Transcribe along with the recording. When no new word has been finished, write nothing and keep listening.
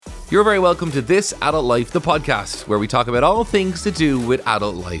You're very welcome to This Adult Life, the podcast, where we talk about all things to do with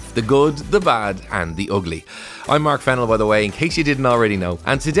adult life, the good, the bad, and the ugly. I'm Mark Fennell, by the way, in case you didn't already know.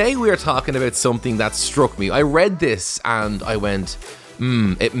 And today we are talking about something that struck me. I read this and I went,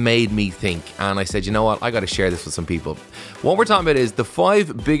 it made me think. And I said, you know what, I got to share this with some people. What we're talking about is the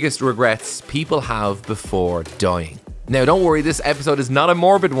 5 biggest regrets people have before dying. Now, don't worry, this episode is not a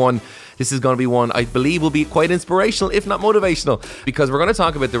morbid one. This is going to be one I believe will be quite inspirational, if not motivational, because we're going to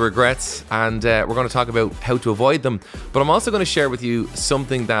talk about the regrets and we're going to talk about how to avoid them. But I'm also going to share with you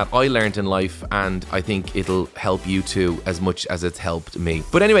something that I learned in life, and I think it'll help you too as much as it's helped me.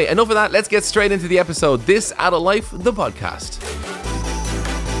 But anyway, enough of that. Let's get straight into the episode. This Adult Life, the podcast.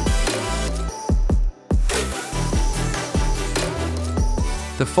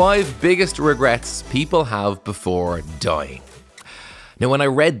 The 5 biggest regrets people have before dying. Now, when I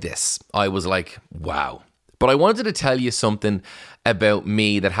read this, I was like, wow. But I wanted to tell you something about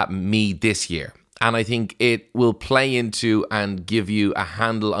me that happened to me this year. And I think it will play into and give you a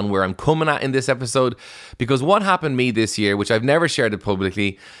handle on where I'm coming at in this episode. Because what happened to me this year, which I've never shared it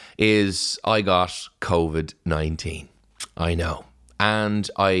publicly, is I got COVID-19. I know. And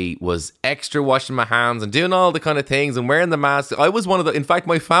I was extra washing my hands and doing all the kind of things and wearing the mask. I was one of the, in fact,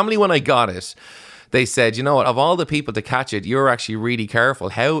 my family, when I got it, they said, you know what, of all the people to catch it, you're actually really careful.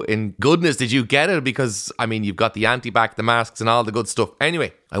 How in goodness did you get it? Because, I mean, you've got the antibac, the masks and all the good stuff.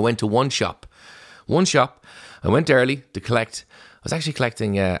 Anyway, I went to one shop. I went early to collect. I was actually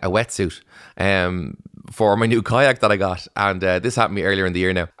collecting a wetsuit for my new kayak that I got. And this happened to me earlier in the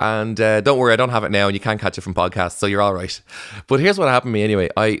year now. And don't worry, I don't have it now and you can't catch it from podcasts, so you're all right. But here's what happened to me anyway.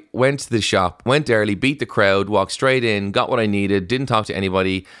 I went to the shop, went early, beat the crowd, walked straight in, got what I needed, didn't talk to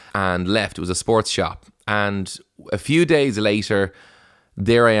anybody and left. It was a sports shop. And a few days later,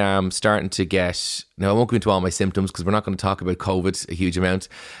 there I am starting to get, now I won't go into all my symptoms because we're not going to talk about COVID a huge amount.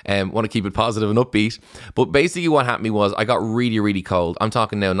 Want to keep it positive and upbeat. But basically what happened to me was I got really, really cold. I'm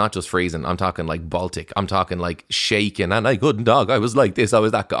talking now not just freezing. I'm talking like Baltic. I'm talking like shaking. And I couldn't talk. I was like this. I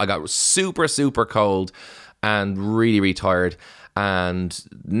was that. I got super, super cold and really, really tired. And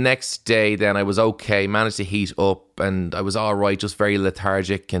next day then I was okay. Managed to heat up and I was all right. Just very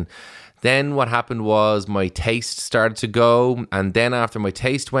lethargic. And then what happened was my taste started to go. And then after my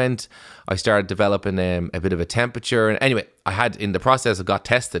taste went, I started developing a bit of a temperature. And anyway, I got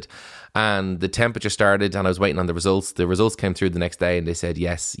tested and the temperature started and I was waiting on the results. The results came through the next day and they said,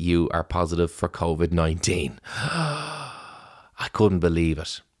 yes, you are positive for COVID-19. I couldn't believe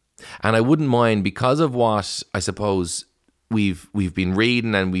it. And I wouldn't mind because of what I suppose we've been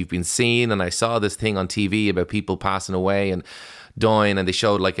reading and we've been seeing. And I saw this thing on TV about people passing away and dying, and they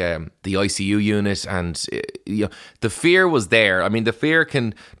showed like the ICU unit, and you know, the fear was there. I mean, the fear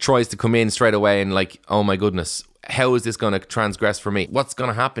tries to come in straight away and like, oh my goodness, how is this going to transgress for me? What's going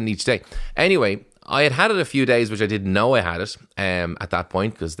to happen each day? Anyway, I had it a few days, which I didn't know I had it at that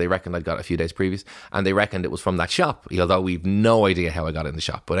point because they reckoned I'd got it a few days previous, and they reckoned it was from that shop, although we've no idea how I got it in the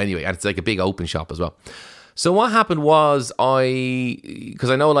shop. But anyway, and it's like a big open shop as well. So what happened was because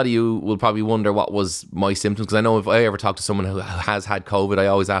I know a lot of you will probably wonder what was my symptoms, because I know if I ever talk to someone who has had COVID, I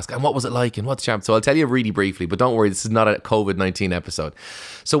always ask, and what was it like and what's the champ? So I'll tell you really briefly, but don't worry, this is not a COVID-19 episode.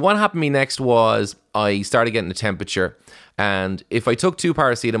 So what happened to me next was I started getting a temperature, and if I took 2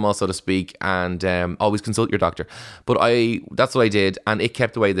 paracetamol, so to speak, and always consult your doctor, but that's what I did, and it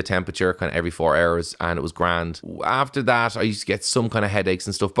kept away the temperature kind of every 4 hours, and it was grand. After that, I used to get some kind of headaches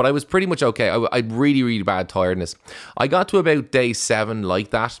and stuff, but I was pretty much okay. I had really, really bad tiredness. I got to about day 7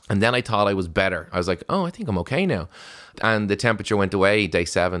 like that, and then I thought I was better. I was like, oh, I think I'm okay now. And the temperature went away day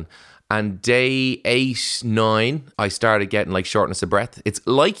 7. And day 8, 9, I started getting like shortness of breath. It's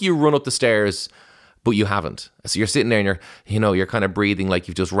like you run up the stairs, but you haven't. So you're sitting there and you're kind of breathing like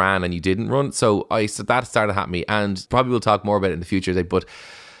you've just ran and you didn't run. So that started happening, and probably we'll talk more about it in the future. But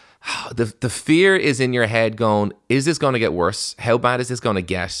the fear is in your head going, is this going to get worse? How bad is this going to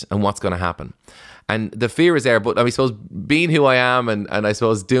get? And what's going to happen? And the fear is there, but I suppose being who I am and I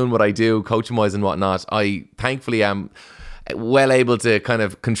suppose doing what I do, coaching wise and whatnot, I thankfully am well able to kind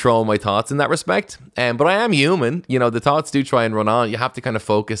of control my thoughts in that respect. But I am human. You know, the thoughts do try and run on. You have to kind of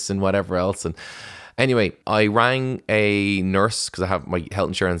focus and whatever else. And anyway, I rang a nurse because I have my health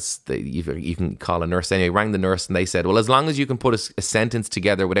insurance that you can call a nurse. Anyway, I rang the nurse and they said, well, as long as you can put a sentence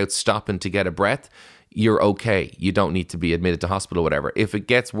together without stopping to get a breath, you're okay. You don't need to be admitted to hospital or whatever. If it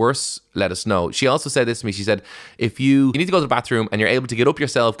gets worse, let us know. She also said this to me. She said, if you need to go to the bathroom and you're able to get up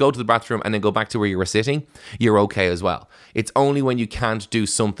yourself, go to the bathroom and then go back to where you were sitting, you're okay as well. It's only when you can't do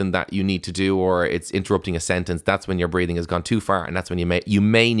something that you need to do or it's interrupting a sentence, that's when your breathing has gone too far and that's when you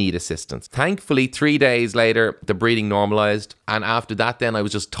may need assistance. Thankfully, 3 days later, the breathing normalized. And after that, then I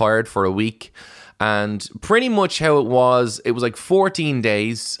was just tired for a week. And pretty much how it was like 14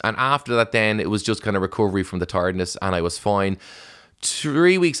 days. And after that, then it was just kind of recovery from the tiredness and I was fine.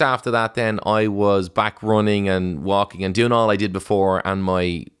 3 weeks after that, then I was back running and walking and doing all I did before. And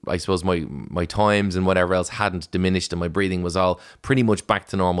my times and whatever else hadn't diminished and my breathing was all pretty much back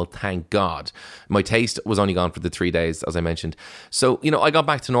to normal. Thank God. My taste was only gone for the 3 days, as I mentioned. So, I got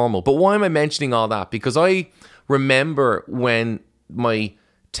back to normal. But why am I mentioning all that? Because I remember when my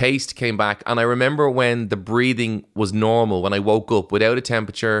taste came back and I remember when the breathing was normal, when I woke up without a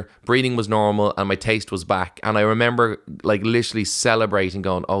temperature, breathing was normal and my taste was back. And I remember like literally celebrating,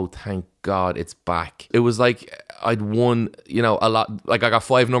 going, oh, thank God it's back. It was like I'd won, a lot. Like I got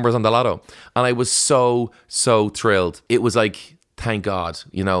 5 numbers on the lotto and I was so thrilled. It was like, thank God,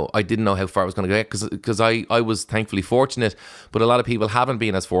 I didn't know how far I was going to get because I was thankfully fortunate, but a lot of people haven't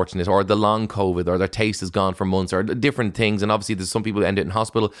been as fortunate, or the long COVID, or their taste is gone for months, or different things. And obviously there's some people who end it in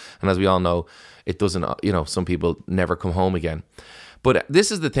hospital. And as we all know, it doesn't, some people never come home again. But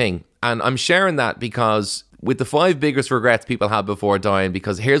this is the thing. And I'm sharing that because with the 5 biggest regrets people have before dying,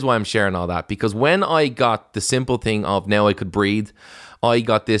 because here's why I'm sharing all that. Because when I got the simple thing of now I could breathe, I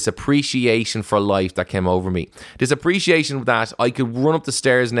got this appreciation for life that came over me. This appreciation that I could run up the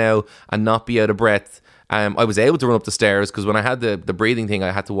stairs now and not be out of breath. I was able to run up the stairs because when I had the breathing thing,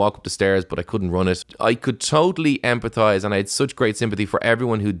 I had to walk up the stairs, but I couldn't run it. I could totally empathize and I had such great sympathy for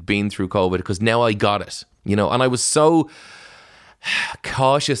everyone who'd been through COVID because now I got it, and I was so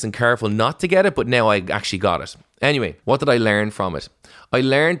cautious and careful not to get it, but now I actually got it. Anyway, what did I learn from it? I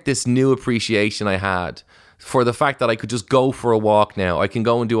learned this new appreciation I had for the fact that I could just go for a walk now. I can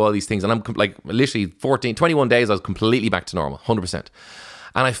go and do all these things. And I'm like literally 21 days, I was completely back to normal, 100%.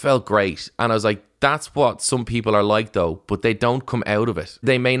 And I felt great. And I was like, that's what some people are like though, but they don't come out of it.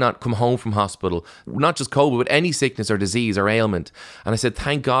 They may not come home from hospital, not just COVID, but any sickness or disease or ailment. And I said,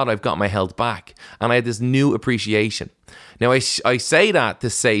 thank God I've got my health back. And I had this new appreciation. Now I say that to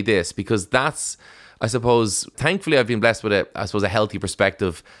say this, because that's, I suppose, thankfully I've been blessed with a healthy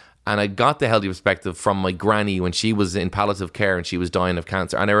perspective. And I got the healthy perspective from my granny when she was in palliative care and she was dying of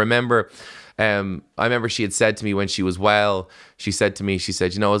cancer. And I remember she had said to me when she was well, she said,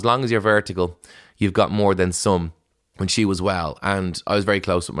 as long as you're vertical, you've got more than some, when she was well. And I was very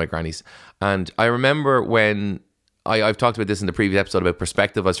close with my grannies. And I remember when I've talked about this in the previous episode about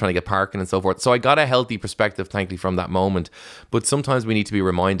perspective. I was trying to get parking and so forth. So I got a healthy perspective, thankfully, from that moment. But sometimes we need to be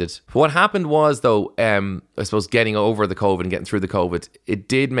reminded. What happened was, though, I suppose getting over the COVID and getting through the COVID, it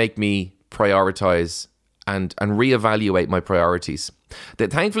did make me prioritize and reevaluate my priorities.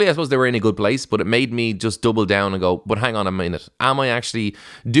 That thankfully, I suppose they were in a good place, but it made me just double down and go, but hang on a minute, am I actually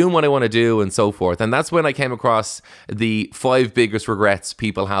doing what I want to do and so forth? And that's when I came across the 5 biggest regrets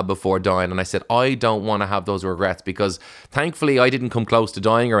people have before dying. And I said, I don't want to have those regrets, because thankfully I didn't come close to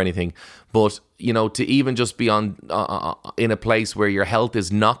dying or anything. But, to even just be in a place where your health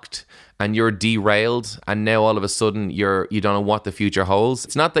is knocked and you're derailed, and now all of a sudden you don't know what the future holds.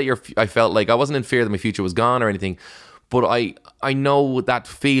 It's not that I felt like I wasn't in fear that my future was gone or anything, but I know that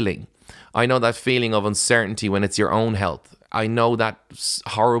feeling. I know that feeling of uncertainty when it's your own health. I know that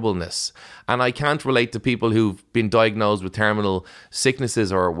horribleness. And I can't relate to people who've been diagnosed with terminal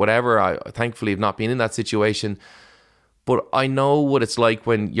sicknesses or whatever. I thankfully have not been in that situation. But I know what it's like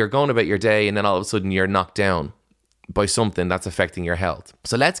when you're going about your day and then all of a sudden you're knocked down by something that's affecting your health.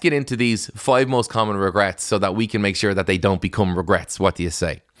 So let's get into these 5 most common regrets so that we can make sure that they don't become regrets. What do you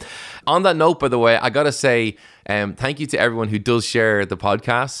say? On that note, by the way, I got to say thank you to everyone who does share the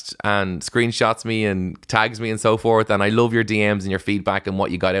podcast and screenshots me and tags me and so forth. And I love your DMs and your feedback and what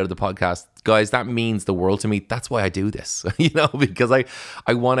you got out of the podcast. Guys, that means the world to me. That's why I do this, because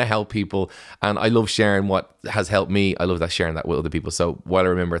I want to help people and I love sharing what has helped me. I love that sharing that with other people. So while I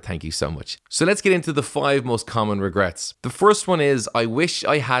remember, thank you so much. So let's get into the 5 most common regrets. The first one is, I wish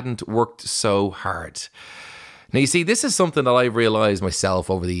I hadn't worked so hard. Now, you see, this is something that I've realised myself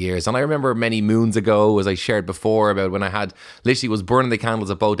over the years. And I remember many moons ago, as I shared before, about when I literally was burning the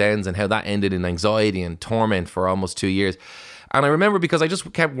candles at both ends and how that ended in anxiety and torment for almost 2 years. And I remember because I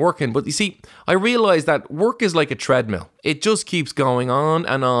just kept working. But you see, I realized that work is like a treadmill. It just keeps going on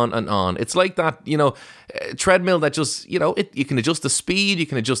and on and on. It's like that, treadmill that just, you can adjust the speed, you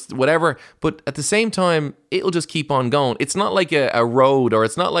can adjust whatever. But at the same time, it'll just keep on going. It's not like a road, or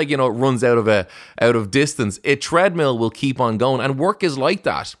it's not like, it runs out of distance. A treadmill will keep on going. And work is like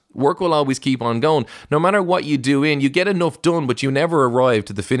that. Work will always keep on going. No matter what you do you get enough done, but you never arrive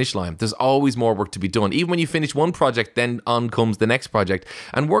to the finish line. There's always more work to be done. Even when you finish one project, then on comes the next project.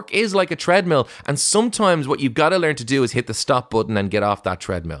 And work is like a treadmill. And sometimes what you've got to learn to do is hit the stop button and get off that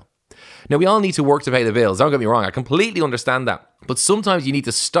treadmill. Now, we all need to work to pay the bills. Don't get me wrong. I completely understand that. But sometimes you need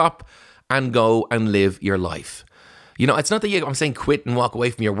to stop and go and live your life. It's not that I'm saying quit and walk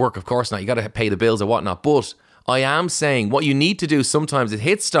away from your work. Of course not. You got to pay the bills or whatnot. But I am saying what you need to do sometimes is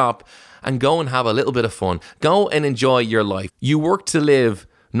hit stop and go and have a little bit of fun. Go and enjoy your life. You work to live,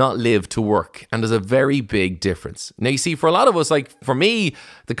 not live to work. And there's a very big difference. Now, you see, for a lot of us, like for me,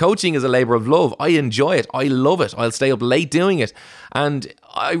 the coaching is a labor of love. I enjoy it. I love it. I'll stay up late doing it. And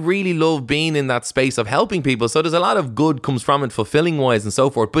I really love being in that space of helping people. So there's a lot of good comes from it, fulfilling wise and so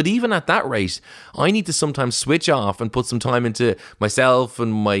forth. But even at that rate, I need to sometimes switch off and put some time into myself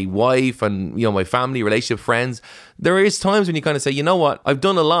and my wife and, my family, relationship, friends. There is times when you kind of say, you know what, I've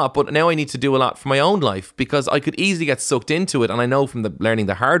done a lot, but now I need to do a lot for my own life, because I could easily get sucked into it. And I know from the learning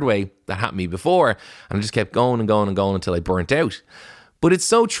the hard way that happened to me before, and I just kept going and going and going until I burnt out. But it's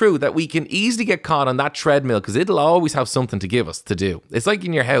so true that we can easily get caught on that treadmill, because it'll always have something to give us to do. It's like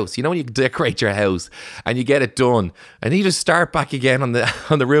in your house. When you decorate your house and you get it done, and you just start back again on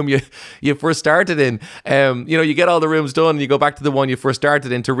the room you first started in. You get all the rooms done and you go back to the one you first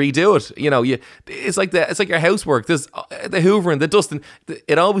started in to redo it. It's like your housework. There's the hoovering, the dusting.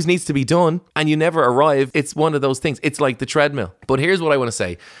 It always needs to be done, and you never arrive. It's one of those things. It's like the treadmill. But here's what I want to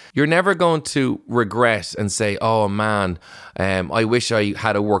say. You're never going to regret and say, oh man, I wish I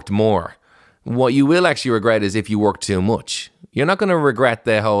had worked more. What you will actually regret is if you work too much. You're not going to regret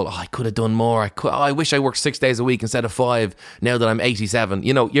the whole, I could have done more. I wish I worked 6 days a week instead of 5 now that I'm 87.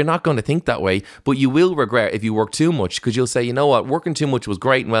 You're not going to think that way, but you will regret if you work too much, because you'll say, you know what, working too much was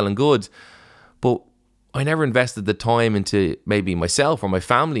great and well and good, but I never invested the time into maybe myself or my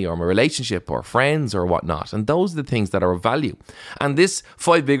family or my relationship or friends or whatnot. And those are the things that are of value. And this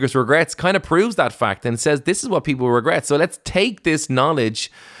 5 biggest regrets kind of proves that fact and says this is what people regret. So let's take this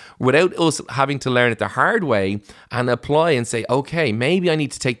knowledge without us having to learn it the hard way and apply and say, okay, maybe I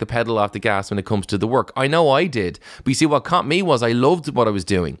need to take the pedal off the gas when it comes to the work. I know I did. But you see, what caught me was I loved what I was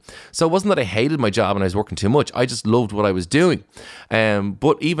doing. So it wasn't that I hated my job and I was working too much. I just loved what I was doing.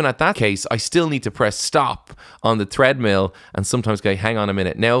 But even at that case, I still need to press stop on the treadmill and sometimes go, hang on a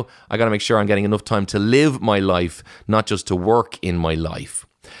minute. Now I got to make sure I'm getting enough time to live my life, not just to work in my life.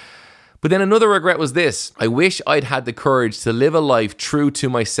 But then another regret was this. I wish I'd had the courage to live a life true to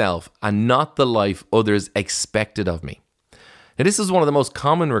myself and not the life others expected of me. Now, this is one of the most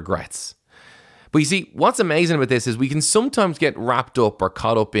common regrets. But you see, what's amazing about this is we can sometimes get wrapped up or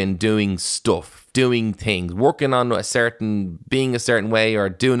caught up in doing stuff, doing things, working on being a certain way or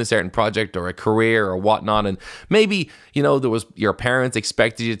doing a certain project or a career or whatnot. And maybe, there was your parents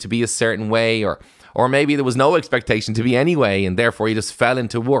expected you to be a certain way, or maybe there was no expectation to be anyway, and therefore you just fell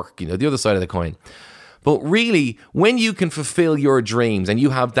into work, the other side of the coin. But really, when you can fulfill your dreams and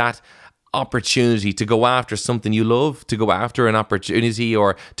you have that opportunity to go after something you love, to go after an opportunity,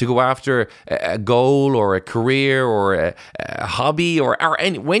 or to go after a goal or a career or a hobby,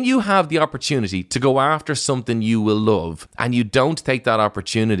 when you have the opportunity to go after something you will love and you don't take that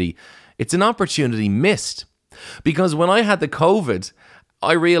opportunity, it's an opportunity missed. Because when I had the COVID,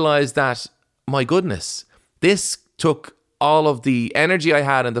 I realized that, my goodness, this took all of the energy I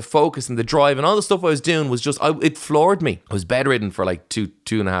had and the focus and the drive and all the stuff I was doing was it floored me. I was bedridden for like two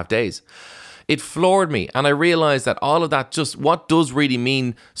and a half days. It floored me. And I realized that all of that, just what does really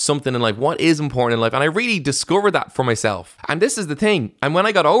mean something in life, what is important in life. And I really discovered that for myself. And this is the thing. And when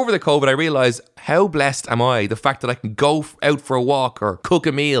I got over the COVID, I realized how blessed am I? The fact that I can go out for a walk or cook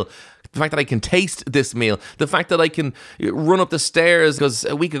a meal, the fact that I can taste this meal, the fact that I can run up the stairs, because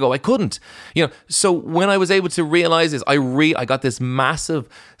a week ago I couldn't. So when I was able to realize this, I got this massive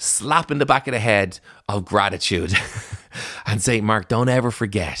slap in the back of the head of gratitude. And say, Mark, don't ever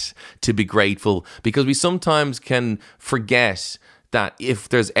forget to be grateful, because we sometimes can forget that if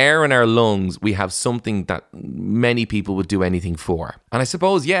there's air in our lungs, we have something that many people would do anything for. And I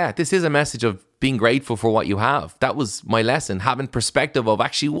suppose, this is a message of being grateful for what you have. That was my lesson, having perspective of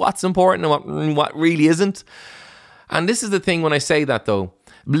actually what's important and what really isn't. And this is the thing when I say that though,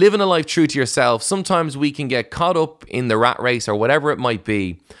 living a life true to yourself, sometimes we can get caught up in the rat race or whatever it might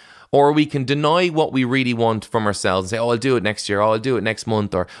be Or we can deny what we really want from ourselves and say, oh, I'll do it next year, oh, I'll do it next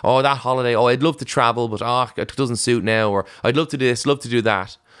month, or oh, that holiday, oh, I'd love to travel, but it doesn't suit now, or I'd love to do this, love to do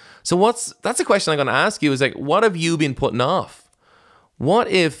that. So that's a question I'm going to ask you is like, what have you been putting off? What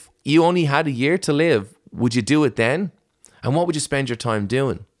if you only had a year to live? Would you do it then? And what would you spend your time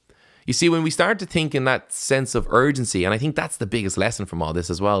doing? You see, when we start to think in that sense of urgency, and I think that's the biggest lesson from all this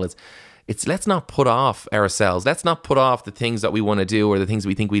as well, it's let's not put off ourselves. Let's not put off the things that we want to do or the things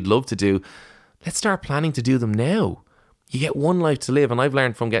we think we'd love to do. Let's start planning to do them now. You get one life to live, and I've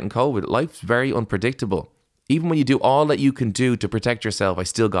learned from getting COVID, life's very unpredictable. Even when you do all that you can do to protect yourself, I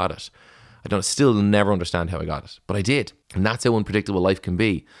still got it. Still never understand how I got it, but I did. And that's how unpredictable life can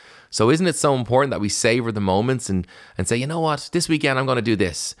be. So isn't it so important that we savor the moments and say, you know what, this weekend I'm going to do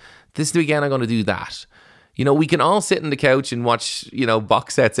this. This weekend I'm going to do that. You know, we can all sit on the couch and watch,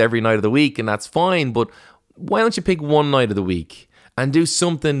 box sets every night of the week, and that's fine. But why don't you pick one night of the week and do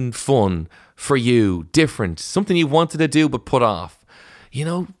something fun for you, different, something you wanted to do but put off?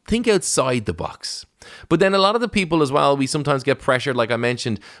 Think outside the box. But then a lot of the people as well, we sometimes get pressured, like I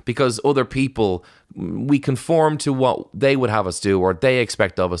mentioned, because other people, we conform to what they would have us do or they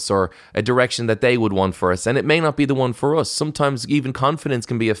expect of us or a direction that they would want for us. And it may not be the one for us. Sometimes even confidence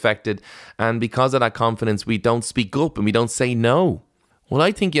can be affected. And because of that confidence, we don't speak up and we don't say no. Well,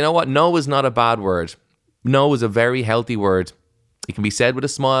 I think, you know what? No is not a bad word. No is a very healthy word. It can be said with a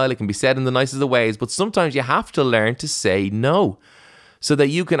smile. It can be said in the nicest of ways. But sometimes you have to learn to say no, so that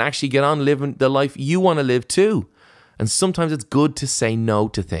you can actually get on living the life you want to live too. And sometimes it's good to say no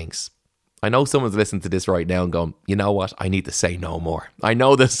to things. I know someone's listening to this right now and going, you know what? I need to say no more. I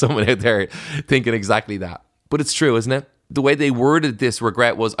know there's someone out there thinking exactly that. But it's true, isn't it? The way they worded this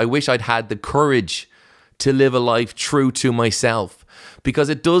regret was, I wish I'd had the courage to live a life true to myself. Because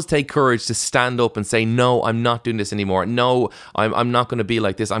it does take courage to stand up and say, no, I'm not doing this anymore. No, I'm not going to be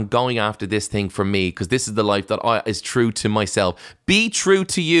like this. I'm going after this thing for me because this is the life that is true to myself. Be true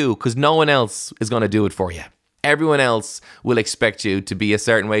to you because no one else is going to do it for you. Everyone else will expect you to be a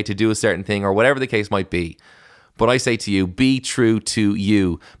certain way, to do a certain thing or whatever the case might be. But I say to you, be true to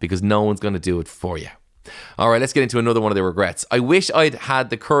you because no one's going to do it for you. All right, let's get into another one of the regrets. I wish I'd had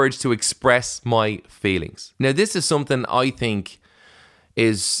the courage to express my feelings. Now, this is something I think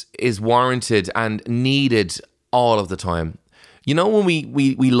is warranted and needed all of the time. When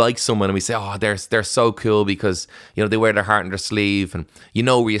we like someone and we say, oh, they're so cool because, they wear their heart on their sleeve and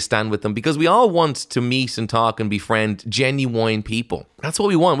where you stand with them, because we all want to meet and talk and befriend genuine people. That's what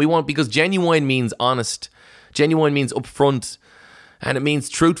we want. We want, because genuine means honest. Genuine means upfront, and it means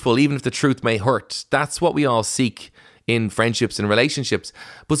truthful, even if the truth may hurt. That's what we all seek in friendships and relationships.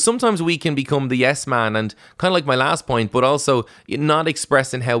 But sometimes we can become the yes man, and kind of like my last point, but also not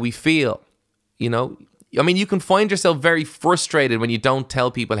expressing how we feel. You can find yourself very frustrated when you don't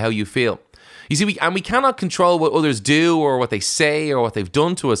tell people how you feel. You see, we cannot control what others do or what they say or what they've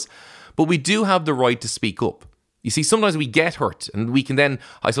done to us, but we do have the right to speak up. You see, sometimes we get hurt and we can then,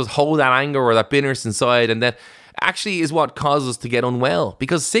 I suppose, hold that anger or that bitterness inside, and that actually is what causes us to get unwell,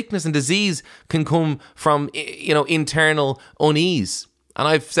 because sickness and disease can come from, internal unease. And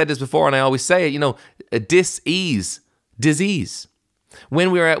I've said this before and I always say it, a dis-ease, disease.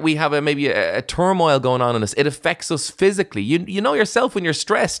 When we have maybe a turmoil going on in us, it affects us physically. You know yourself when you're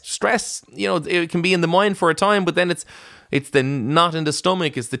stressed. Stress, it can be in the mind for a time, but then it's the knot in the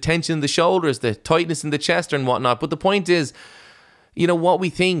stomach, it's the tension in the shoulders, the tightness in the chest and whatnot. But the point is, what we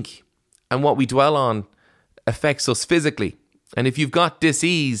think and what we dwell on affects us physically. And if you've got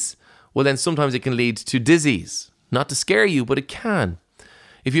dis-ease, well then sometimes it can lead to disease. Not to scare you, but it can.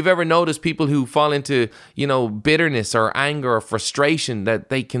 If you've ever noticed people who fall into, bitterness or anger or frustration, that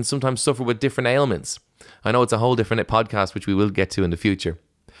they can sometimes suffer with different ailments. I know it's a whole different podcast, which we will get to in the future.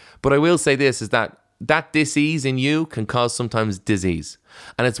 But I will say this, is that dis-ease in you can cause sometimes disease.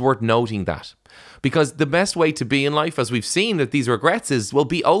 And it's worth noting that. Because the best way to be in life, as we've seen with these regrets, is, well,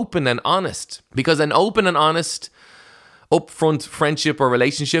 be open and honest. Because an open and honest, upfront friendship or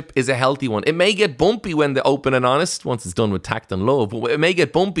relationship is a healthy one. It may get bumpy when the open and honest, once it's done with tact and love, it may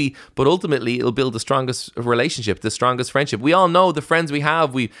get bumpy, but ultimately it'll build the strongest relationship, the strongest friendship. We all know the friends we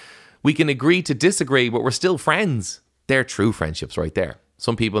have, we can agree to disagree, but we're still friends. They're true friendships right there.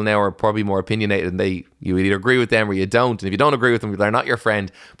 Some people now are probably more opinionated and you either agree with them or you don't. And if you don't agree with them, they're not your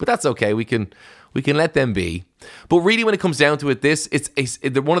friend. But that's okay. We can let them be. But really, when it comes down to it, it's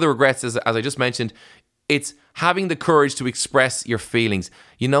one of the regrets, as I just mentioned, it's having the courage to express your feelings.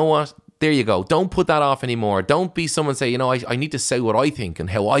 You know what? There you go. Don't put that off anymore. Don't be someone say, I need to say what I think and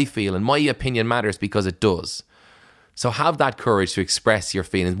how I feel, and my opinion matters, because it does. So have that courage to express your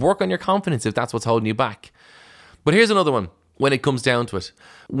feelings. Work on your confidence if that's what's holding you back. But here's another one. when it comes down to it.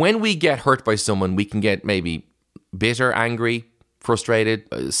 When we get hurt by someone, we can get maybe bitter, angry,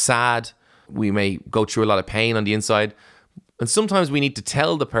 frustrated, sad. We may go through a lot of pain on the inside. And sometimes we need to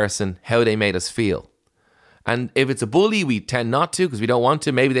tell the person how they made us feel. And if it's a bully, we tend not to because we don't want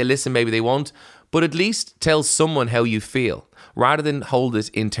to. Maybe they listen, maybe they won't. But at least tell someone how you feel rather than hold it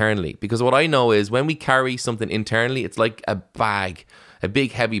internally. Because what I know is when we carry something internally, it's like a bag, a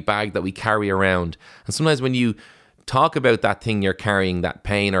big heavy bag that we carry around. And sometimes when you talk about that thing you're carrying, that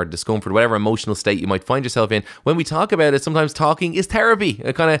pain or discomfort, whatever emotional state you might find yourself in, when we talk about it, sometimes talking is therapy.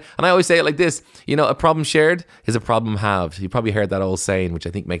 And I always say it like this, a problem shared is a problem halved. You probably heard that old saying, which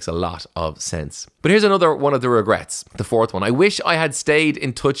I think makes a lot of sense. But here's another one of the regrets, the fourth one. I wish I had stayed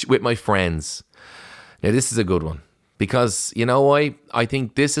in touch with my friends. Now, this is a good one. Because, you know why? I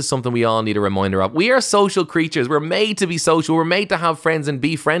think this is something we all need a reminder of. We are social creatures. We're made to be social. We're made to have friends and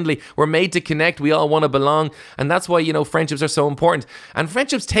be friendly. We're made to connect. We all want to belong. And that's why, friendships are so important. And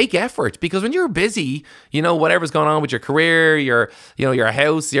friendships take effort because when you're busy, whatever's going on with your career, your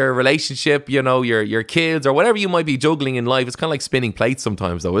house, your relationship, your kids or whatever you might be juggling in life, it's kind of like spinning plates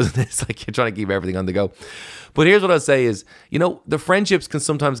sometimes though, isn't it? It's like you're trying to keep everything on the go. But here's what I'll say is, the friendships can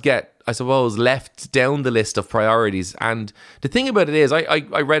sometimes get, I suppose, left down the list of priorities. And the thing about it is,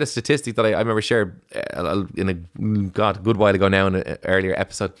 I read a statistic that I remember shared in a good while ago now in an earlier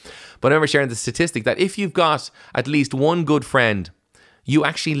episode. But I remember sharing the statistic that if you've got at least one good friend, you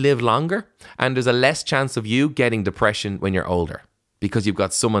actually live longer and there's a less chance of you getting depression when you're older. Because you've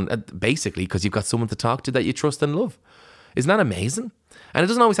got someone, because you've got someone to talk to that you trust and love. Isn't that amazing? And it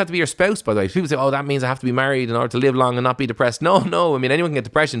doesn't always have to be your spouse, by the way. People say, that means I have to be married in order to live long and not be depressed. No. I mean, anyone can get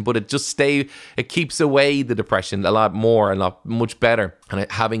depression, but it keeps away the depression a lot more, much better. And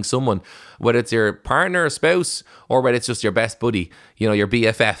having someone, whether it's your partner or spouse, or whether it's just your best buddy, your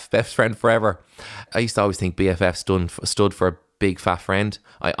BFF, best friend forever. I used to always think BFF stood for big fat friend.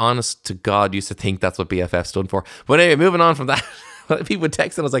 I honest to God used to think that's what BFF stood for. But anyway, moving on from that, people would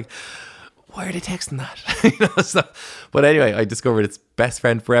text and I was like, why are they texting that? But anyway, I discovered it's best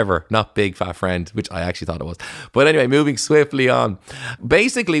friend forever, not big fat friend, which I actually thought it was. But anyway, moving swiftly on.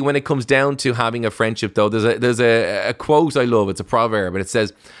 Basically, when it comes down to having a friendship, though, there's a quote I love. It's a proverb, and it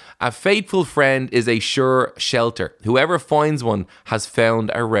says, "A faithful friend is a sure shelter. Whoever finds one has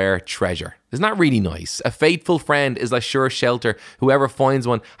found a rare treasure." Isn't that really nice? A faithful friend is a sure shelter. Whoever finds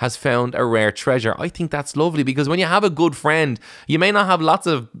one has found a rare treasure. I think that's lovely because when you have a good friend, you may not have lots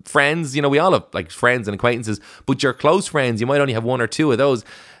of friends. We all have like friends and acquaintances, but your close friends, you might only have one or two of those.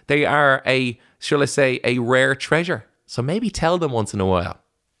 They are a rare treasure. So maybe tell them once in a while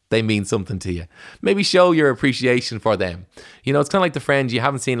they mean something to you. Maybe show your appreciation for them. It's kind of like the friend you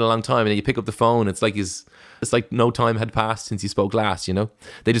haven't seen in a long time and then you pick up the phone. It's like no time had passed since you spoke last,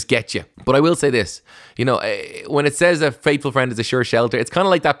 They just get you. But I will say this, when it says a faithful friend is a sure shelter, it's kind of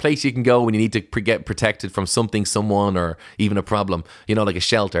like that place you can go when you need to get protected from something, someone, or even a problem, like a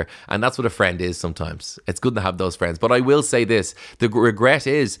shelter. And that's what a friend is sometimes. It's good to have those friends. But I will say this, the regret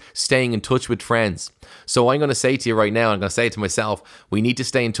is staying in touch with friends. So I'm going to say to you right now, I'm going to say it to myself, we need to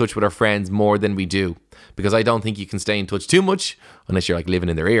stay in touch with our friends more than we do. Because I don't think you can stay in touch too much unless you're like living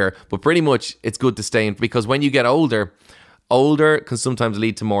in their ear. But pretty much it's good to stay in because when you get older can sometimes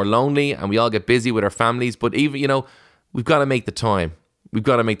lead to more lonely and we all get busy with our families. But even, we've got to make the time. We've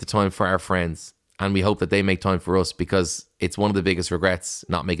got to make the time for our friends. And we hope that they make time for us because it's one of the biggest regrets,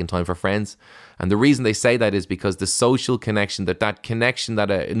 not making time for friends. And the reason they say that is because the social connection, that connection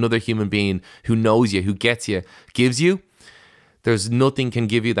that another human being who knows you, who gets you, gives you, there's nothing can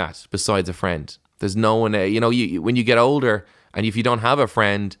give you that besides a friend. There's no one, when you get older and if you don't have a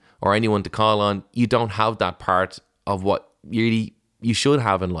friend or anyone to call on, you don't have that part of what you should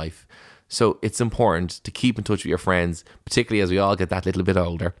have in life. So it's important to keep in touch with your friends, particularly as we all get that little bit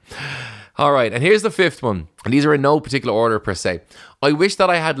older. All right, and here's the fifth one. And these are in no particular order per se. I wish that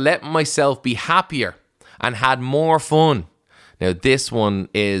I had let myself be happier and had more fun. Now, this one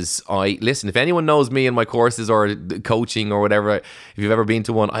is, listen, if anyone knows me in my courses or coaching or whatever, if you've ever been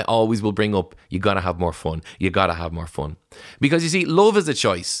to one, I always will bring up, you got to have more fun. You got to have more fun. Because you see, love is a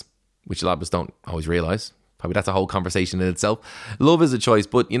choice, which a lot of us don't always realize. Probably that's a whole conversation in itself. Love is a choice,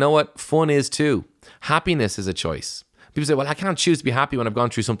 but you know what? Fun is too. Happiness is a choice. People say, well, I can't choose to be happy when I've gone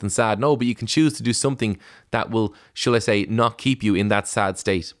through something sad. No, but you can choose to do something that will, shall I say, not keep you in that sad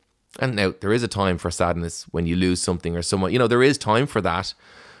state. And now, there is a time for sadness when you lose something or someone. There is time for that.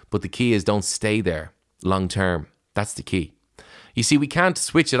 But the key is don't stay there long term. That's the key. You see, we can't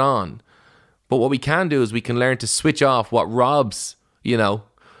switch it on. But what we can do is we can learn to switch off what robs,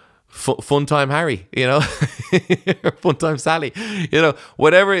 Fun time Harry, or fun time Sally,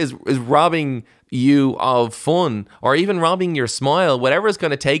 whatever is robbing you of fun, or even robbing your smile, whatever is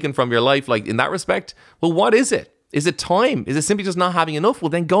kind of taken from your life, like in that respect, well, what is it? Is it time? Is it simply just not having enough? Well,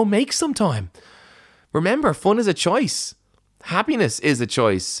 then go make some time. Remember, fun is a choice. Happiness is a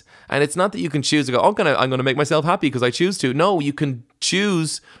choice. And it's not that you can choose to go, I'm going to make myself happy because I choose to. No, you can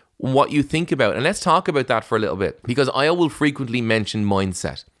choose what you think about. And let's talk about that for a little bit, because I will frequently mention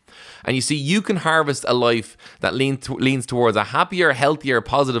mindset. And you see, you can harvest a life that leans towards a happier, healthier,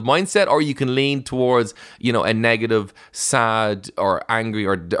 positive mindset, or you can lean towards, a negative, sad, or angry,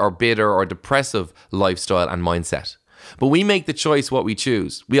 or bitter, or depressive lifestyle and mindset. But we make the choice what we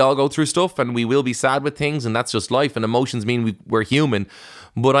choose. We all go through stuff, and we will be sad with things, and that's just life, and emotions mean we're human.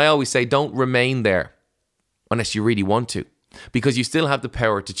 But I always say, don't remain there unless you really want to, because you still have the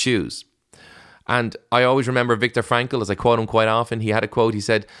power to choose. And I always remember Viktor Frankl, as I quote him quite often. He had a quote. He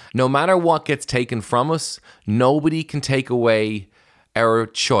said, no matter what gets taken from us, nobody can take away our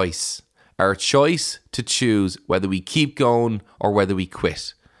choice to choose whether we keep going or whether we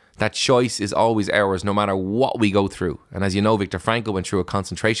quit. That choice is always ours, no matter what we go through. And as you know, Viktor Frankl went through a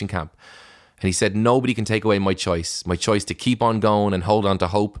concentration camp. And he said, nobody can take away my choice to keep on going and hold on to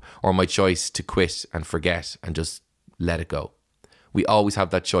hope, or my choice to quit and forget and just let it go. We always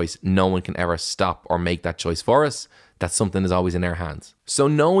have that choice. No one can ever stop or make that choice for us. That something is always in our hands. So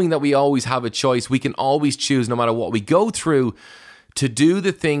knowing that we always have a choice, we can always choose, no matter what we go through, to do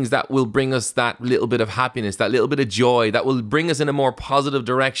the things that will bring us that little bit of happiness, that little bit of joy, that will bring us in a more positive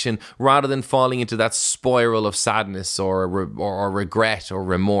direction, rather than falling into that spiral of sadness or regret or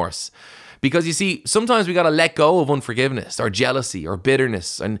remorse. Because you see, sometimes we got to let go of unforgiveness or jealousy or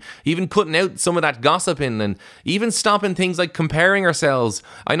bitterness, and even cutting out some of that gossiping, and even stopping things like comparing ourselves.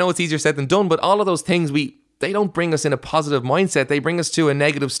 I know it's easier said than done, but all of those things, they don't bring us in a positive mindset. They bring us to a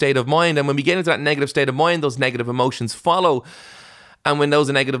negative state of mind. And when we get into that negative state of mind, those negative emotions follow. And when those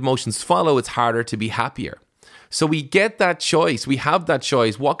negative emotions follow, it's harder to be happier. So we get that choice. We have that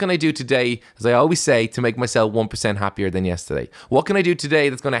choice. What can I do today, as I always say, to make myself 1% happier than yesterday? What can I do today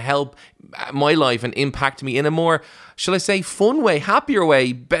that's going to help my life and impact me in a more, shall I say, fun way, happier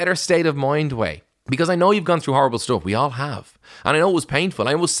way, better state of mind way? Because I know you've gone through horrible stuff. We all have. And I know it was painful.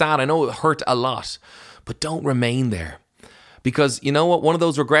 I know it was sad. I know it hurt a lot. But don't remain there. Because you know what? One of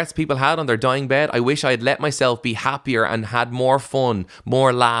those regrets people had on their dying bed, I wish I had let myself be happier and had more fun,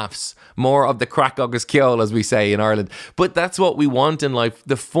 more laughs, more of the crack agus ceol, as we say in Ireland. But that's what we want in life.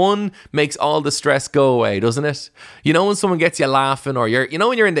 The fun makes all the stress go away, doesn't it? You know, when someone gets you laughing, or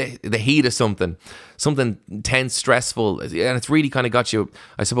when you're in the heat of something tense, stressful, and it's really kind of got you,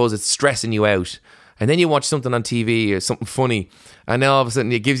 I suppose it's stressing you out. And then you watch something on TV or something funny, and then all of a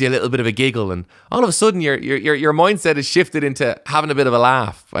sudden it gives you a little bit of a giggle, and all of a sudden your mindset is shifted into having a bit of a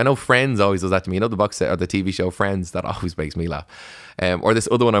laugh. I know Friends always does that to me. You know, the box set or the TV show Friends, that always makes me laugh. Or this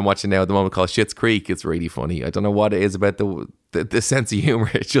other one I'm watching now at the moment called Schitt's Creek. It's really funny. I don't know what it is about the sense of humor.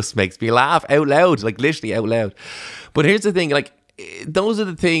 It just makes me laugh out loud, like literally out loud. But here's the thing, like, those are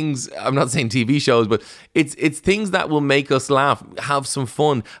the things, I'm not saying TV shows, but it's things that will make us laugh, have some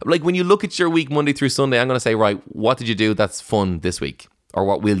fun. Like when you look at your week Monday through Sunday, I'm going to say, right, what did you do that's fun this week? Or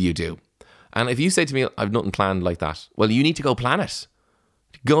what will you do? And if you say to me, I've nothing planned like that, well, you need to go plan it.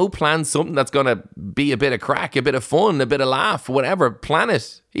 Go plan something that's going to be a bit of crack, a bit of fun, a bit of laugh, whatever. Plan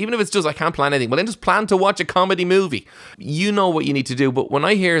it. Even if it's just, I can't plan anything, well, then just plan to watch a comedy movie. You know what you need to do. But when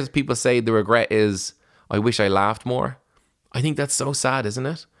I hear people say the regret is, I wish I laughed more, I think that's so sad, isn't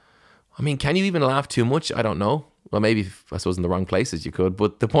it? I mean, can you even laugh too much? I don't know. Well, maybe, I suppose, in the wrong places you could.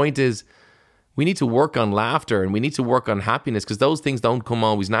 But the point is, we need to work on laughter, and we need to work on happiness, because those things don't come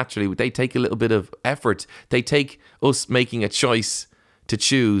always naturally. They take a little bit of effort. They take us making a choice to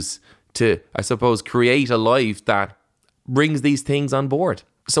choose to, I suppose, create a life that brings these things on board.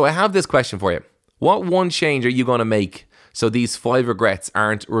 So I have this question for you. What one change are you going to make so these 5 regrets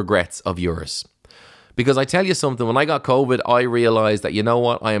aren't regrets of yours? Because I tell you something, when I got COVID, I realized that, you know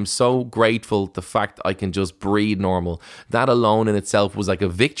what, I am so grateful the fact I can just breathe normal. That alone in itself was like a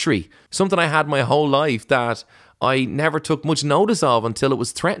victory. Something I had my whole life that I never took much notice of until it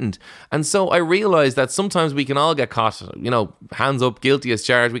was threatened. And so I realized that sometimes we can all get caught, hands up, guilty as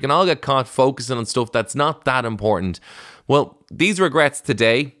charged. We can all get caught focusing on stuff that's not that important. Well, these regrets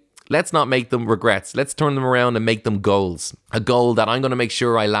today, let's not make them regrets. Let's turn them around and make them goals. A goal that I'm going to make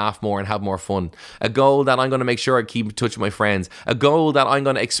sure I laugh more and have more fun. A goal that I'm going to make sure I keep in touch with my friends. A goal that I'm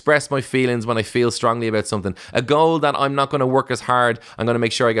going to express my feelings when I feel strongly about something. A goal that I'm not going to work as hard. I'm going to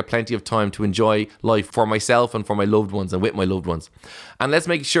make sure I get plenty of time to enjoy life for myself and for my loved ones and with my loved ones. And let's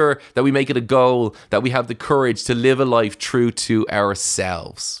make sure that we make it a goal that we have the courage to live a life true to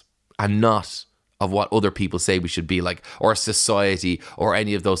ourselves. and not of what other people say we should be like, or society, or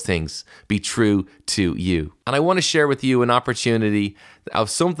any of those things. Be true to you. And I want to share with you an opportunity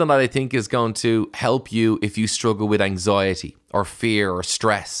of something that I think is going to help you if you struggle with anxiety or fear or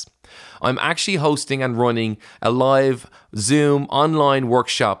stress. I'm actually hosting and running a live Zoom online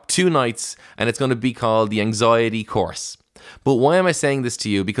workshop 2 nights, and it's going to be called the Anxiety Course. But why am I saying this to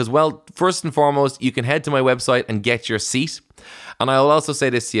you? Because, well, first and foremost, you can head to my website and get your seat. And I'll also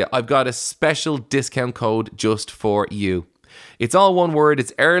say this to you, I've got a special discount code just for you. It's all one word,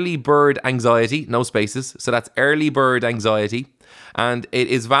 it's Early Bird Anxiety, no spaces. So that's Early Bird Anxiety. And it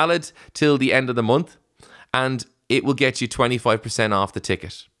is valid till the end of the month. And it will get you 25% off the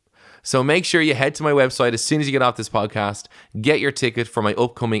ticket. So make sure you head to my website as soon as you get off this podcast, get your ticket for my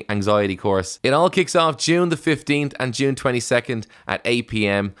upcoming anxiety course. It all kicks off June the 15th and June 22nd at 8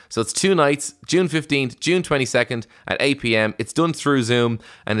 p.m. So it's 2 nights, June 15th, June 22nd at 8 p.m. It's done through Zoom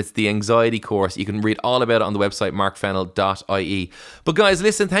and it's the anxiety course. You can read all about it on the website markfennell.ie. But guys,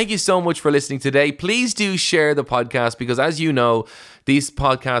 listen, thank you so much for listening today. Please do share the podcast because as you know, these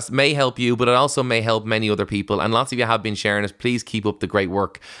podcasts may help you, but it also may help many other people. And lots of you have been sharing it. Please keep up the great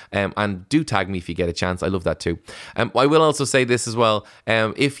work. And do tag me if you get a chance. I love that too. I will also say this as well.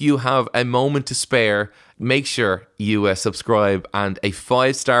 If you have a moment to spare, make sure you subscribe, and a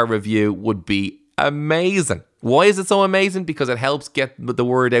 5-star review would be amazing. Why is it so amazing? Because it helps get the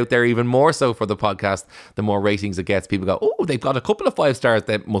word out there even more so for the podcast. The more ratings it gets, people go, oh, they've got a couple of 5 stars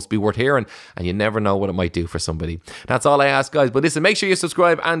that must be worth hearing. And you never know what it might do for somebody. That's all I ask, guys. But listen, make sure you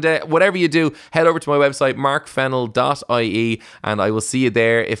subscribe. And whatever you do, head over to my website, markfennell.ie. And I will see you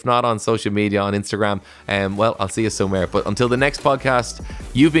there. If not on social media, on Instagram. Well, I'll see you somewhere. But until the next podcast,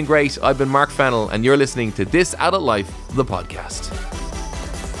 you've been great. I've been Mark Fennell. And you're listening to This Adult Life, the podcast.